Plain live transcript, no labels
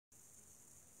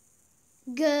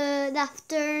Good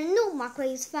afternoon, my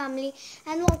crazy family,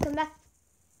 and welcome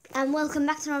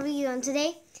back to our video. And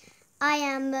today, I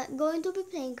am going to be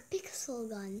playing Pixel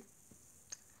Gun.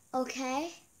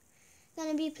 Okay,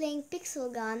 gonna be playing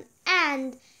Pixel Gun,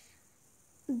 and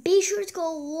be sure to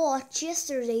go watch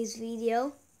yesterday's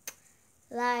video.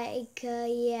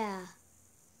 Yeah,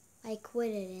 I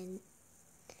quit it in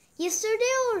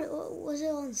yesterday, or was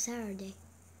it on Saturday?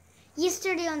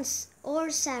 Yesterday or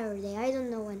Saturday, I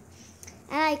don't know when.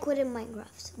 And I quit in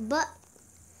Minecraft, but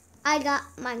I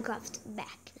got Minecraft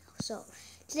back now. So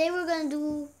today we're gonna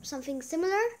do something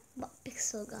similar, but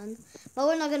Pixel Gun. But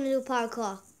we're not gonna do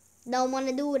parkour. Don't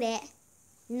wanna do that.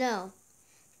 No.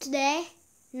 Today,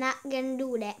 not gonna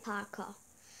do that parkour.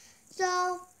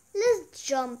 So let's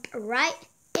jump right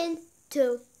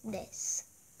into this.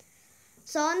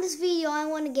 So on this video, I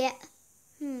wanna get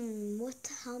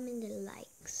how many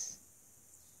likes?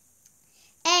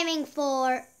 Aiming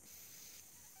for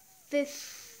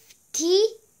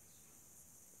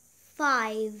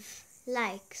 55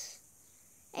 likes.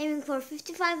 Aiming for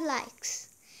 55 likes.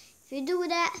 If you do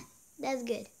that, that's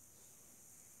good.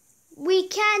 We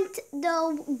can't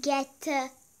though get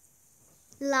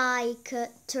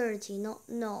 30.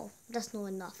 No, that's not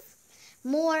enough.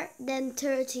 More than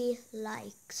 30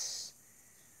 likes.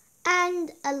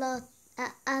 And a lot,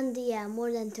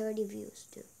 more than 30 views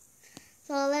too.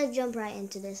 So let's jump right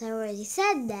into this. I already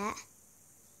said that.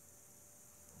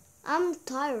 I'm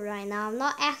tired right now. I'm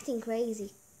not acting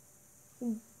crazy.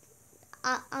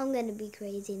 I'm gonna be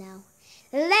crazy now.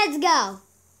 Let's go.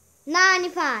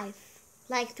 95.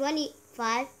 Like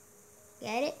 25.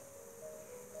 Get it?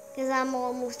 Because I'm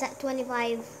almost at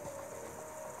 25.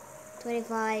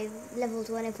 25. Level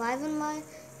 25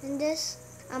 in this.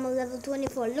 I'm a level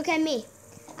 24. Look at me.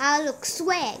 I look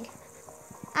swag.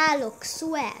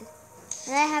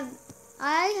 And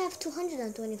I have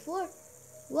 224.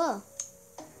 Whoa.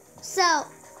 So,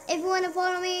 if you want to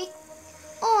follow me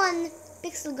on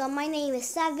Pixel Gun, my name is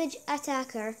Savage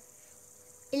Attacker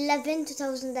 11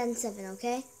 2007,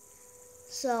 okay?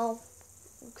 So,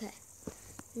 okay.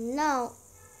 Now,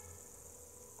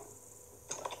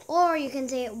 or you can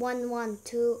say it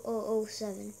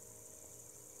 112007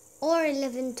 or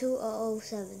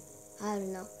 112007. I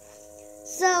don't know.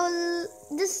 So,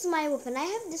 this is my weapon. I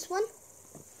have this one.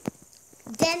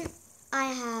 Then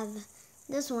I have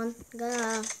this one.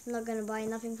 I'm not gonna buy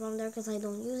nothing from there because I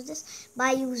don't use this, but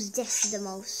I use this the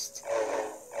most.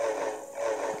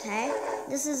 Okay,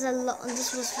 this was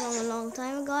from a long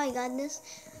time ago. I got this.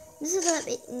 This is a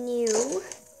bit new,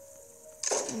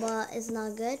 but it's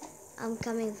not good. I'm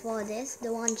coming for this,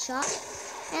 the one shot.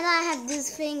 And I have this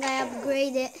thing. I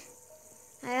upgraded it.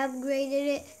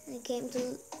 It came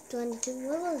to 22.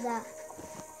 What was that?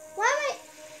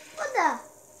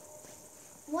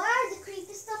 Why are the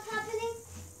creepy stuff happening?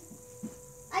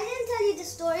 I didn't tell you the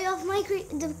story of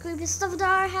the creepy stuff that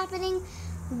are happening,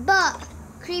 but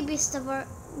creepy stuff are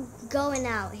going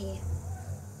out here,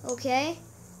 okay?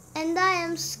 And I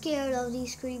am scared of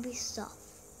these creepy stuff.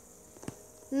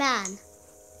 Man,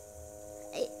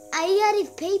 I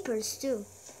got papers too.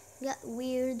 Got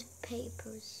weird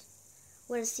papers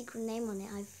with a secret name on it.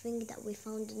 I think that we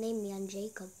found the name, me and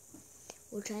Jacob.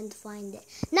 We're trying to find it.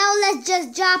 Now let's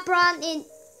just jump right in.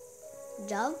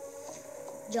 Jump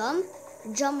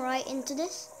right into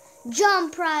this.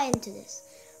 Jump right into this.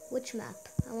 Which map?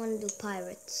 I want to do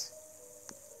pirates.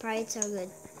 Pirates are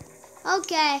good.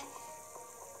 Okay.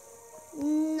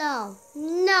 No.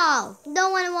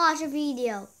 Don't want to watch a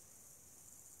video.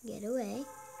 Get away.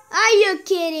 Are you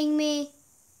kidding me?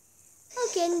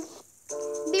 Okay.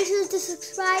 Be sure to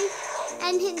subscribe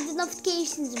and hit the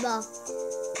notifications bell.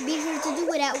 Be sure to do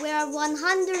that. We are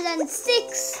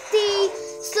 160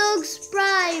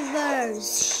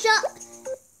 subscribers.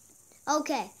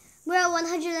 Okay, we're at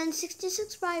 160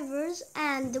 subscribers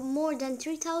and more than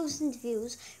 3,000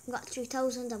 views. We got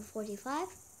 3,045.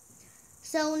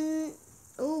 So,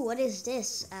 what is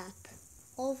this app?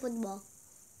 All football.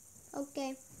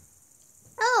 Okay.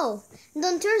 Oh, and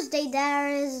on Thursday there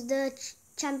is the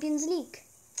Champions League.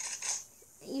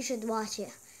 You should watch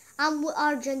it. I'm with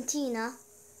Argentina.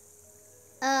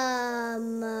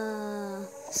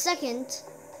 Second,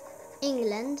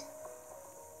 England.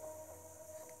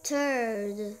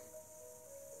 Third,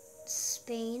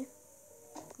 Spain.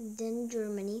 Then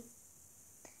Germany.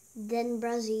 Then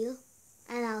Brazil.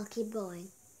 And I'll keep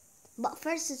going. But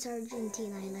first it's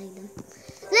Argentina. I like them.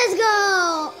 Let's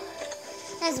go!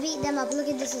 Let's beat them up. Look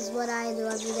at this is what I do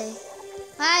every day.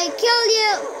 I kill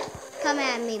you! Come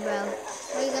at me, bro.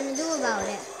 What are you gonna do about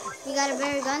it? You got a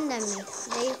better gun than me.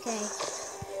 Okay.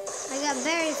 I got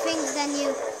better things than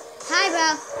you. Hi,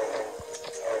 bro.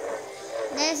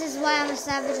 This is why I'm a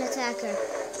savage attacker.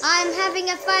 I'm having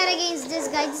a fight against this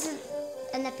guy. This is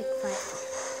an epic fight.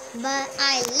 But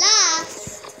I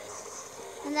lost.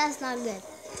 And that's not good.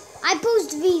 I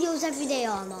post videos every day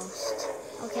almost.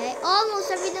 Okay?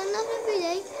 Almost every day, not every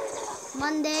day.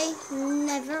 Monday,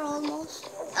 never almost.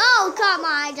 Oh, come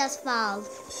on, I just fouled.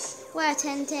 We're at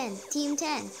 10-10. Team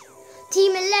 10.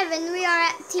 Team 11, we are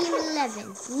at team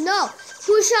 11. No,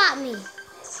 who shot me?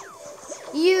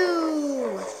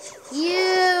 You.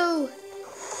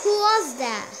 Who was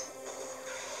that?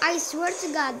 I swear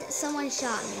to God that someone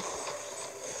shot me.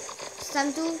 It's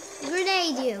time to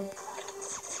grenade you.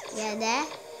 Yeah, there.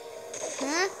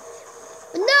 Huh?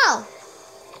 No!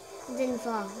 Didn't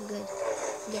fall. Good.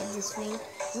 Get this thing.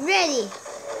 Ready.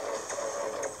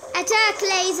 Attack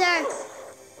laser.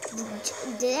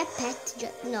 Did I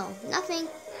pet? No, nothing.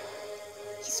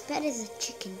 His pet is a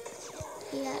chicken.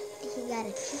 He got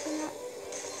a chicken out.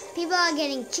 People are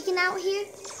getting chicken out here.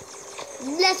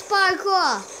 Let's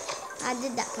parkour. I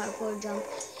did that parkour jump.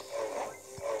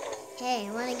 Hey,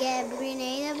 wanna get a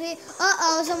grenade up here?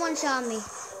 Uh-oh, someone shot me.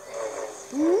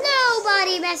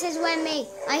 Nobody messes with me.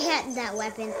 I hate that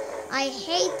weapon. I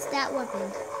hate that weapon.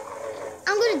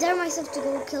 I'm gonna dare myself to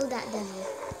go kill that devil.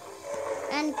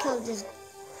 And kill this.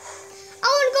 I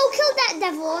wanna go kill that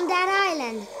devil on that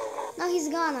island. No, he's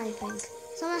gone, I think.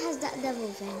 Someone has that devil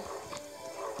thing.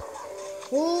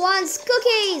 Who wants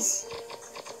cookies?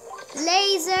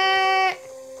 Laser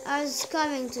is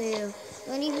coming to you.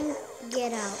 Don't even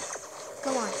get out.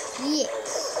 Come on.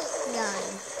 Yes. Got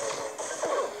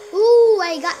him. Ooh,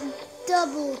 I got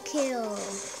double kill.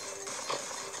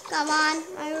 Come on.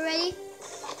 Are you ready?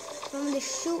 From the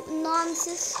shoot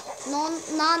nonsense.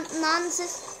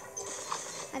 Nonsense.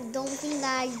 I don't think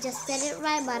that I just said it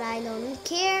right, but I don't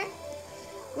care.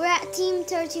 We're at team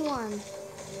 31.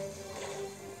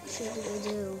 What should we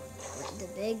do with the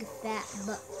big fat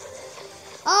butt?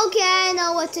 Okay, I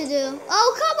know what to do.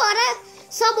 Oh, come on.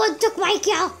 Someone took my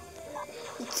kill.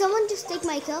 Did someone just take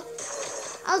my kill?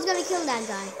 I was gonna kill that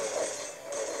guy.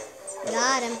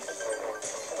 Got him.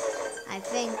 I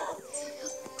think.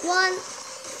 1,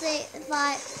 6,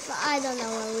 5, I don't know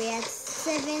where we at.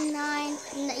 7, 9.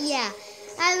 Yeah.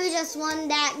 And we just won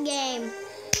that game.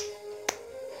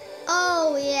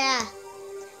 Oh, yeah.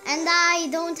 And I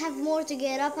don't have more to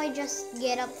get up. I just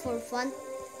get up for fun.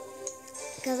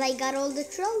 Because I got all the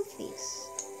trophies.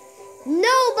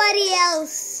 Nobody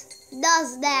else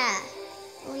does that.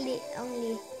 Only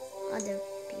other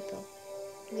people.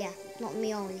 Yeah, not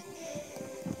me only.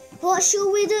 What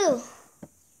should we do?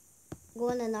 Go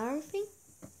on another thing?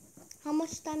 How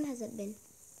much time has it been?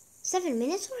 7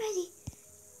 minutes already?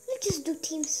 Let's just do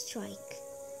Team Strike.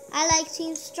 I like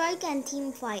Team Strike and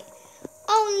Team Fight.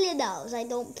 Only those. I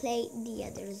don't play the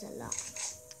others a lot.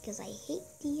 Because I hate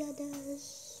the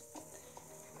others.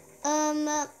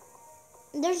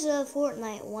 There's a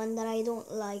Fortnite one that I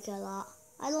don't like a lot.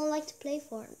 I don't like to play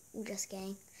Fortnite. Just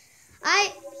kidding.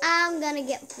 I am gonna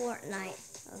get Fortnite.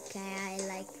 Okay, I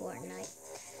like Fortnite.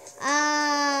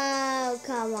 Oh,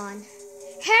 come on.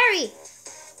 Harry!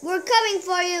 We're coming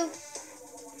for you.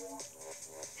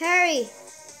 Harry,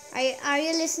 are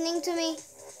you listening to me?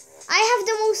 I have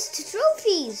the most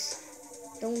trophies.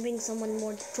 Don't bring someone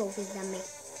more trophies than me.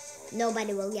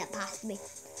 Nobody will get past me.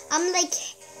 I'm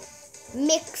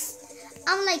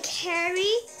like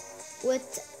Harry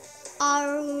with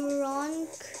Aaron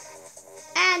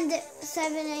and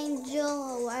Seven Angel,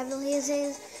 or whatever his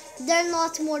is. They're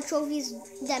not more trophies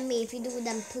than me if you do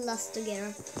them plus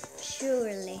together.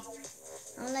 Surely.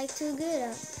 I'm like too good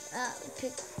at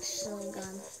pixel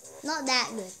gun. Not that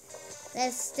good.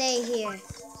 Let's stay here.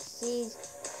 See.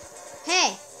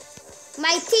 Hey!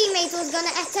 My teammate was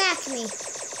gonna attack me.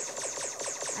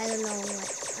 I don't know what.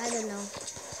 I don't know.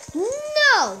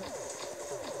 No!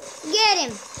 Get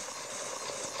him!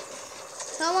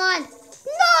 Come on!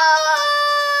 No!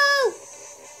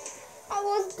 I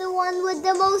was the one with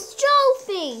the most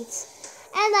trophies,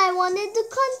 and I wanted to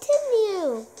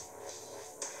continue.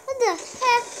 What the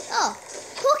heck? Oh,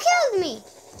 who killed me?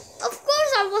 Of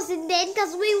course I wasn't dead,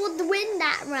 because we would win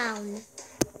that round.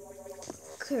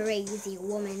 Crazy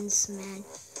woman's man.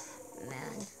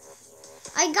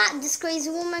 I got this crazy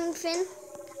woman thing.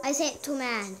 I say it to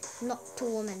man, not to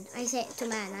woman. I say it to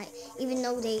man. Even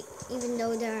though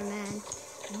they're a man,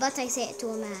 but I say it to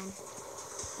a man.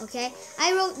 Okay,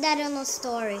 I wrote that in a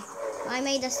story. I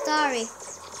made a story,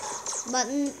 but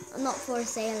not for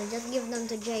sale. Just give them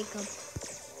to Jacob.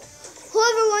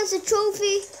 Whoever wants a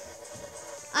trophy,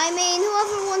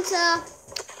 whoever wants a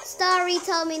story,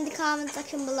 tell me in the comment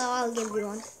section below. I'll give you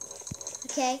one.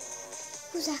 Okay,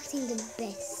 who's acting the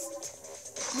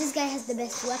best? This guy has the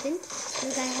best weapon.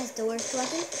 This guy has the worst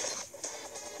weapon.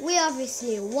 We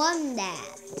obviously won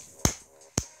that.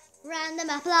 Random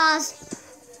applause.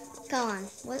 Come on.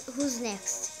 Who's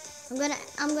next? I'm gonna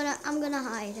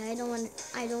hide. I don't want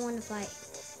to fight.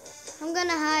 I'm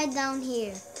gonna hide down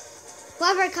here.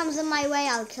 Whoever comes in my way,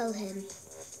 I'll kill him.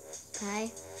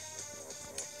 Okay.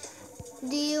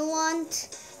 Do you want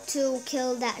to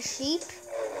kill that sheep?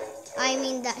 I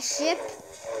mean that ship.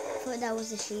 I thought that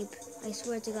was a sheep. I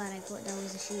swear to God, I thought that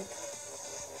was a sheep.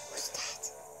 Who's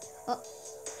that? Oh.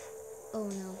 Oh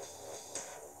no.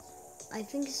 I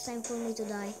think it's time for me to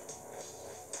die.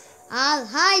 I'll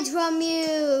hide from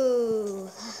you.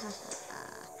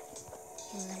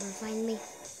 He'll never find me.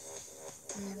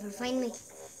 He'll never find me.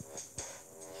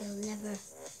 He'll never.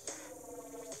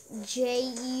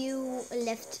 You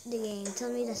left the game. Tell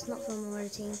me that's not from our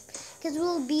team. Because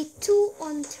we'll be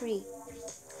 2-on-3.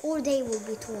 Or they will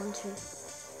be 2-on-3.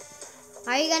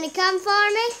 Are you gonna come for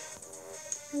me?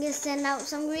 I'm gonna send out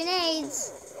some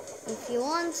grenades. If you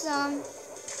want some,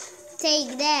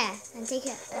 take that and take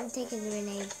a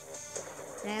grenade.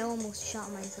 But I almost shot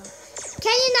myself.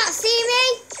 Can you not see me?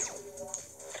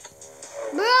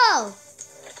 Bro!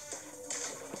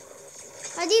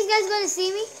 Are these guys gonna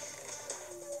see me?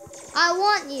 I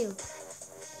want you.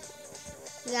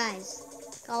 Guys,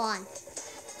 go on.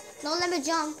 Don't let me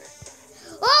jump.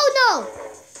 Oh no!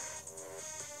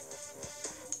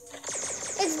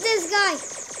 It's this guy.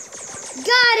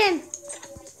 Got him.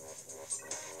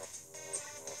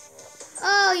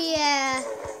 Oh yeah,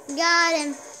 got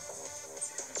him.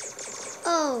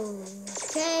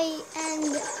 Okay,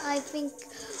 and I think...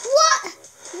 What?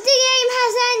 The game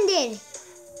has ended.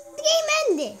 The game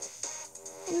ended.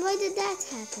 And why did that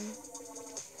happen?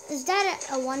 Is that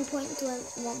a 1 point to a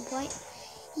 1 point?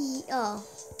 Oh.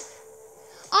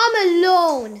 I'm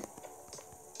alone.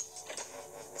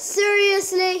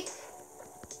 Seriously?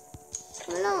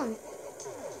 I'm alone.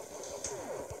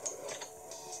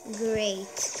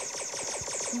 Great.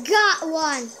 Got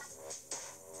one.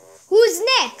 Who's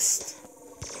next?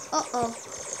 Uh-oh.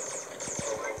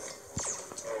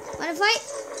 Wanna fight?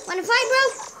 Wanna fight, bro?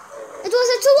 It was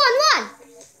a 2-on-1.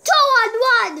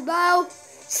 2-on-1, bro.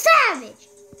 Savage.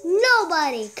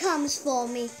 Nobody comes for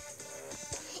me.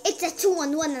 It's a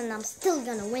 2-on-1 and I'm still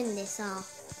gonna win this,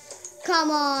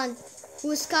 Come on.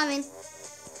 Who's coming?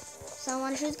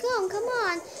 Someone should come. Come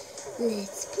on.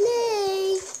 Let's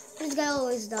play. This guy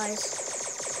always dies.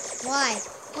 Why?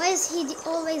 Why is he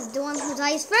always the one who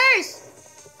dies first?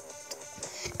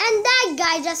 And that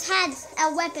guy just had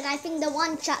a weapon. I think the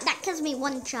one shot. That kills me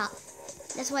one shot.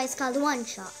 That's why it's called one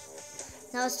shot.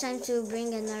 Now it's time to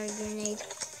bring another grenade.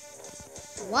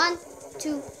 1,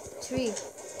 2, 3.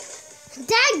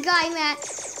 That guy, man.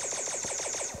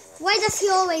 Why does he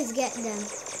always get them?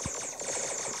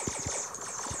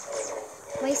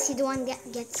 Why is he the one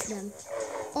that gets them?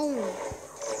 Only.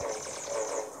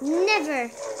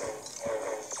 Never.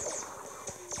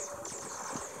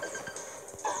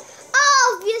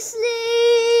 Obviously.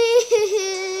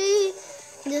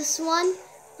 This one,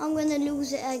 I'm gonna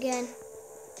lose it again.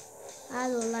 I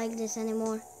don't like this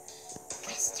anymore.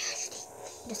 Strategy.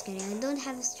 Just kidding, I don't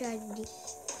have a strategy.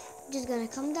 I'm just gonna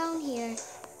come down here,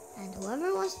 and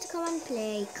whoever wants to come and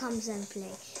play, comes and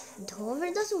play. And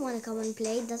whoever doesn't want to come and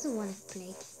play, doesn't want to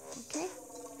play. Okay?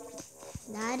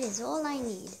 That is all I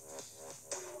need.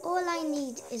 All I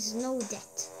need is no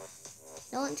death.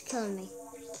 Don't kill me.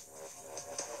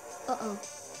 Uh-oh.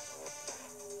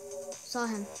 Saw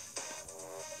him.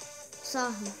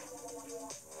 Saw him.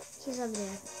 He's up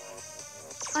there.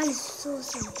 I saw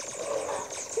him.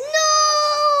 No!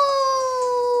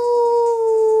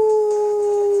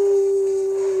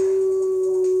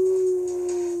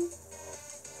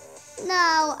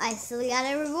 Now I still got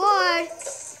a reward.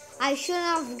 I should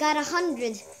have got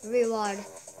 100 reward.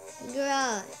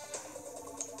 Girl.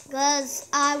 Because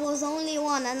I was only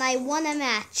one and I won a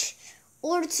match.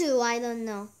 Or two, I don't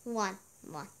know. One.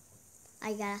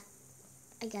 I got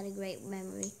a great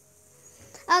memory.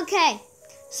 Okay,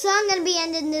 so I'm gonna be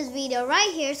ending this video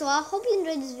right here. So I hope you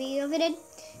enjoyed this video. If you did,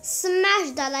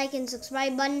 smash that like and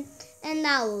subscribe button, and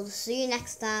I will see you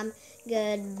next time.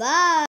 Goodbye.